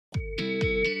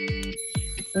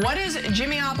What is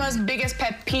Jimmy Appa's biggest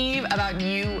pet peeve about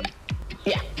you?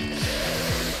 Yeah.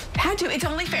 Had to. It's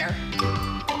only fair.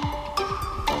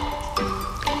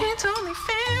 It's only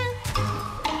fair.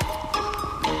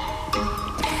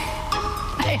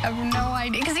 I have no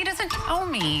idea, because he doesn't tell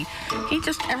me. He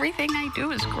just, everything I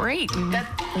do is great. That,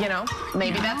 you know,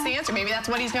 maybe that's the answer. Maybe that's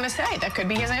what he's going to say. That could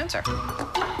be his answer.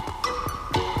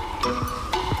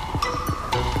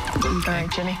 All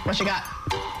right, Jimmy, what you got?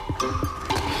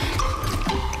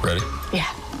 Ready? Yeah.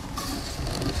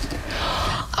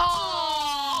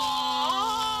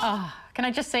 Oh, can I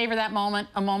just savor that moment,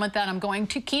 a moment that I'm going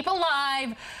to keep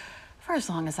alive for as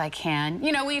long as I can.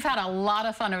 You know, we've had a lot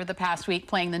of fun over the past week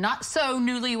playing the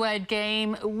not-so-newlywed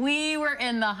game. We were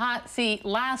in the hot seat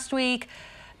last week.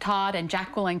 Todd and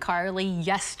Jacqueline Carly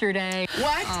yesterday.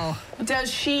 What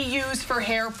does she use for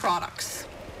hair products?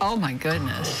 Oh, my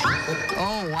goodness.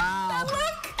 Oh, wow. That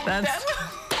look. That's... That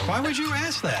look. Why would you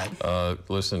ask that?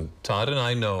 Listen, Todd and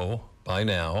I know by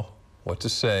now what to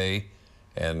say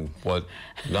and what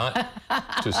not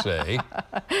to say.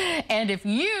 And if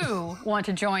you want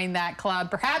to join that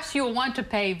club, perhaps you'll want to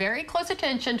pay very close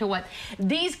attention to what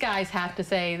these guys have to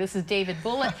say. This is David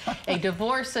Bulitt, a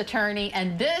divorce attorney,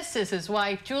 and this is his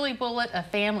wife, Julie Bulitt, a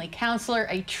family counselor,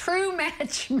 a true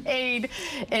match made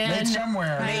in... Made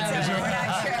somewhere. We're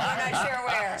not sure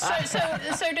where.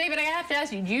 So David, I have to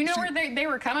ask you, do you know where they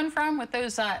were coming from with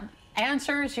those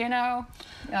answers, you know?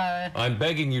 I'm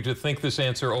begging you to think this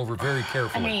answer over very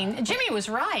carefully. I mean, Jimmy was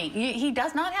right. He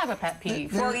does not have a pet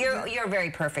peeve. Well, you're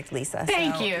very perfect, Lisa.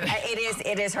 Thank so you.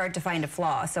 It is hard to find a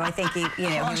flaw. So I think he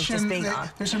was just being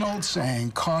off. There's an old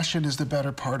saying: caution is the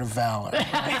better part of valor.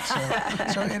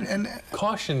 Right? and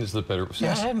caution is the better. See,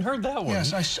 yes, I hadn't heard that one.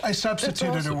 Yes, I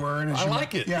substituted awesome. a word. I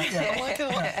like it. Yeah. I like it a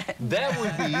lot. That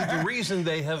would be the reason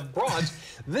they have brought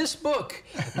this book,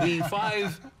 the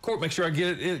 5 core. Make sure I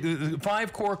get it.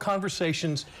 5 core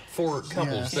conversations for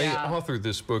couples. Yes. They authored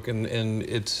this book, and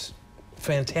it's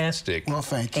fantastic. Well,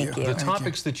 thank you. The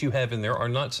topics that you have in there are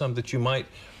not some that you might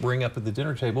bring up at the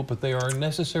dinner table, but they are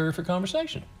necessary for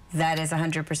conversation. That is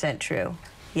 100% true.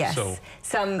 Yes.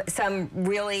 So, some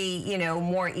really,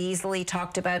 more easily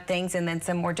talked about things, and then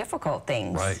some more difficult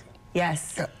things. Right.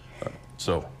 Yes. Yeah.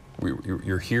 So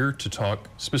you're here to talk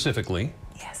specifically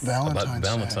Yes. about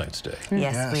Valentine's Day.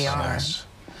 Yes, we are. Yes.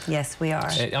 Yes, we are.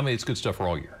 I mean, it's good stuff for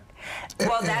all year.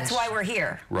 Well, that's why we're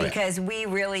here, Right. because we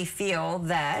really feel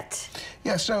that...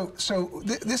 Yeah, so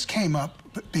this came up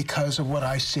because of what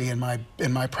I see in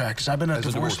my practice. I've been a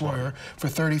divorce lawyer for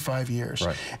 35 years.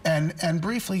 Right. And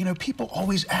briefly, people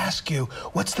always ask you,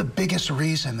 what's the biggest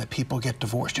reason that people get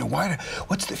divorced?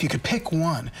 If you could pick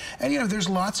one. And there's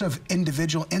lots of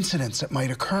individual incidents that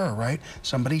might occur, right?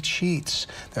 Somebody cheats,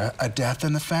 a death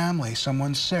in the family,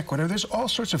 someone's sick, whatever. There's all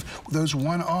sorts of those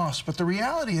one-offs. But the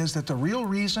reality is that the real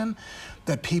reason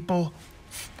that people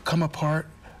come apart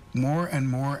more and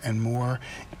more and more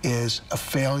is a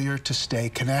failure to stay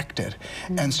connected.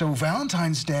 And so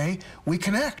Valentine's Day, we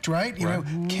connect, right?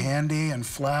 Candy and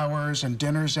flowers and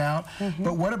dinners out.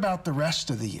 But what about the rest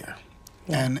of the year?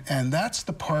 Yeah. And that's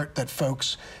the part that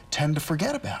folks tend to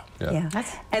forget about. Yeah.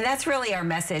 And that's really our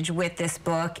message with this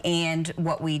book and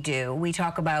what we do. We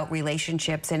talk about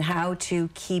relationships and how to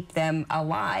keep them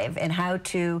alive and how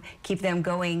to keep them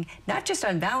going, not just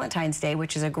on Valentine's Day,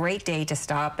 which is a great day to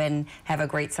stop and have a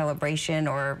great celebration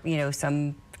or,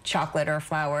 some chocolate or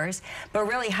flowers, but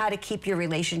really how to keep your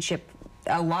relationship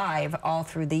alive all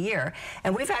through the year.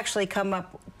 And we've actually come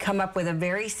up with a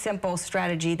very simple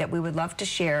strategy that we would love to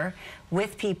share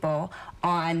with people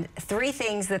on 3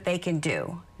 things that they can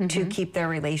do to keep their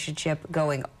relationship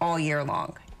going all year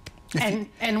long.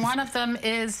 And one of them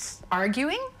is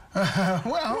arguing? That's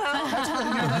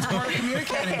part of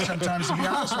communicating sometimes, to be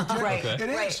honest with you. Right. It is.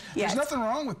 Right. There's nothing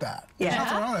wrong with that. Yeah. There's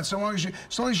nothing wrong with that. So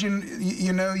long as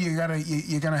you know you're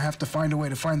gonna have to find a way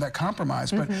to find that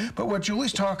compromise. But what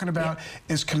Julie's talking about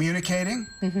is communicating,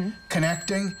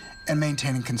 connecting, and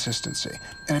maintaining consistency.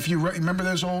 And if you remember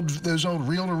those old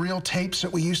reel-to-reel tapes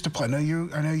that we used to play. I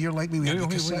know you're like me. We had the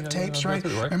cassette tapes, right?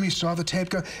 Remember you saw the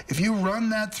tape go. If you run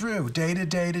that through day to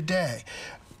day to day,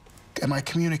 am I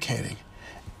communicating?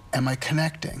 Am I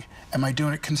connecting? Am I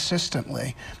doing it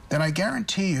consistently? Then I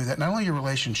guarantee you that not only your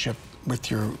relationship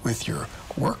with your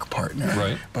work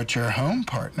partner, but your home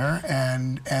partner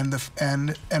and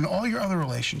all your other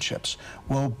relationships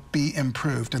will be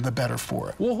improved and the better for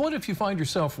it. Well, what if you find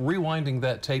yourself rewinding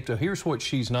that tape to here's what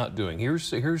she's not doing,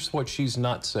 here's what she's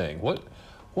not saying? What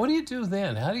do you do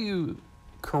then? How do you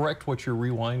correct what you're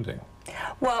rewinding?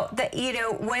 Well,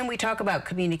 when we talk about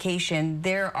communication,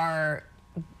 there are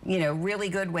you know, really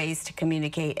good ways to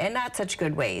communicate and not such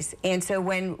good ways. And so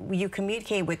when you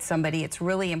communicate with somebody, it's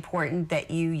really important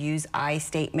that you use I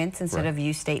statements instead of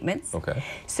you statements. Okay.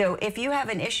 So if you have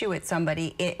an issue with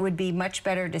somebody, it would be much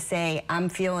better to say, I'm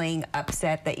feeling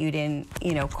upset that you didn't,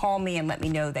 you know, call me and let me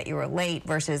know that you were late,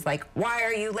 versus like, why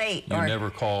are you late? You never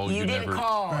called. You didn't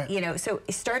call. Right. You know, so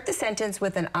start the sentence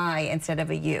with an I instead of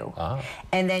a you.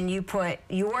 And then you put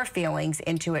your feelings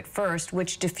into it first,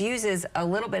 which diffuses a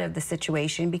little bit of the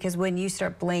situation, because when you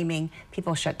start blaming,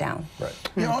 people shut down. Right.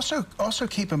 You also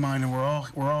keep in mind, and we're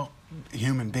all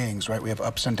human beings, right? We have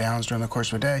ups and downs during the course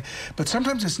of a day, but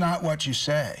sometimes it's not what you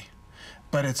say,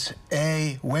 but it's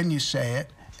A, when you say it,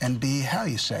 and B, how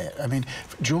you say it. I mean,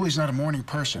 Julie's not a morning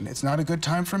person. It's not a good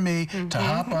time for me to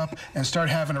hop up and start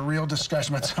having a real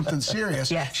discussion about something serious.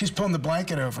 Yes. She's pulling the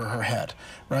blanket over her head,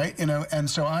 right? You know, and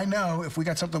so I know if we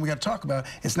got something we got to talk about,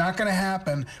 it's not going to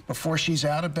happen before she's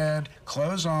out of bed,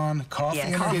 clothes on, coffee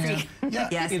in her hand. Yeah.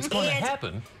 Yes. It's going to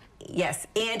happen. Yes,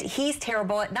 and he's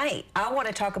terrible at night. I want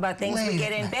to talk about things we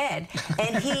get in bed,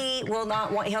 and he will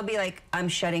not want, he'll be like, I'm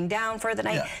shutting down for the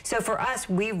night. Yeah. So for us,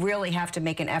 we really have to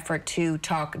make an effort to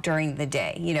talk during the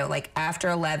day, you know, like after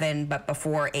 11, but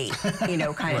before 8, you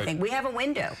know, kind of thing. We have a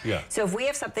window. Yeah. So if we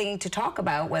have something to talk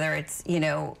about, whether it's, you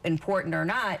know, important or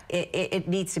not, it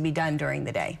needs to be done during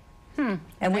the day.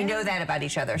 And we know that about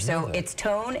each other. So it's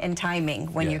tone and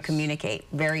timing when you communicate.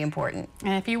 Very important.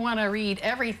 And if you want to read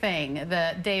everything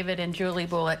that David and Julie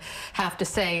Bulitt have to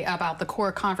say about the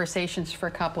core conversations for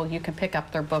a couple, you can pick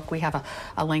up their book. We have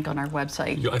a link on our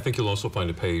website. I think you'll also find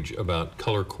a page about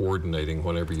color coordinating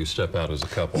whenever you step out as a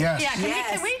couple. Yes. Yeah,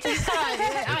 can we just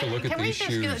Take a look at these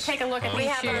shoes. take a look at We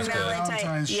these have our shoes?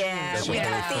 Valentine's. Yeah, That's we a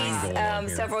got whole thing going on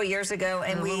these here. several years ago,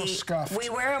 and They're a little we scuffed.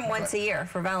 wear them once a year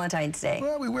for Valentine's Day.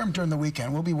 Well, we wear them during the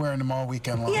weekend. We'll be wearing them all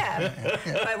weekend long. Yeah,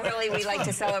 but really we like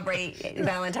to celebrate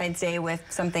Valentine's Day with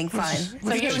something fun.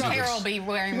 So you and Carol will be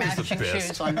wearing matching best.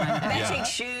 shoes on Monday. Matching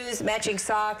shoes, matching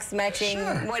socks, matching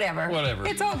whatever. Whatever.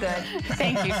 It's all good.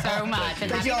 Thank you so much.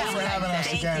 And Thank happy you all for Valentine's having us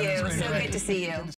Day. again. Thank It's you. been So great. good to see you.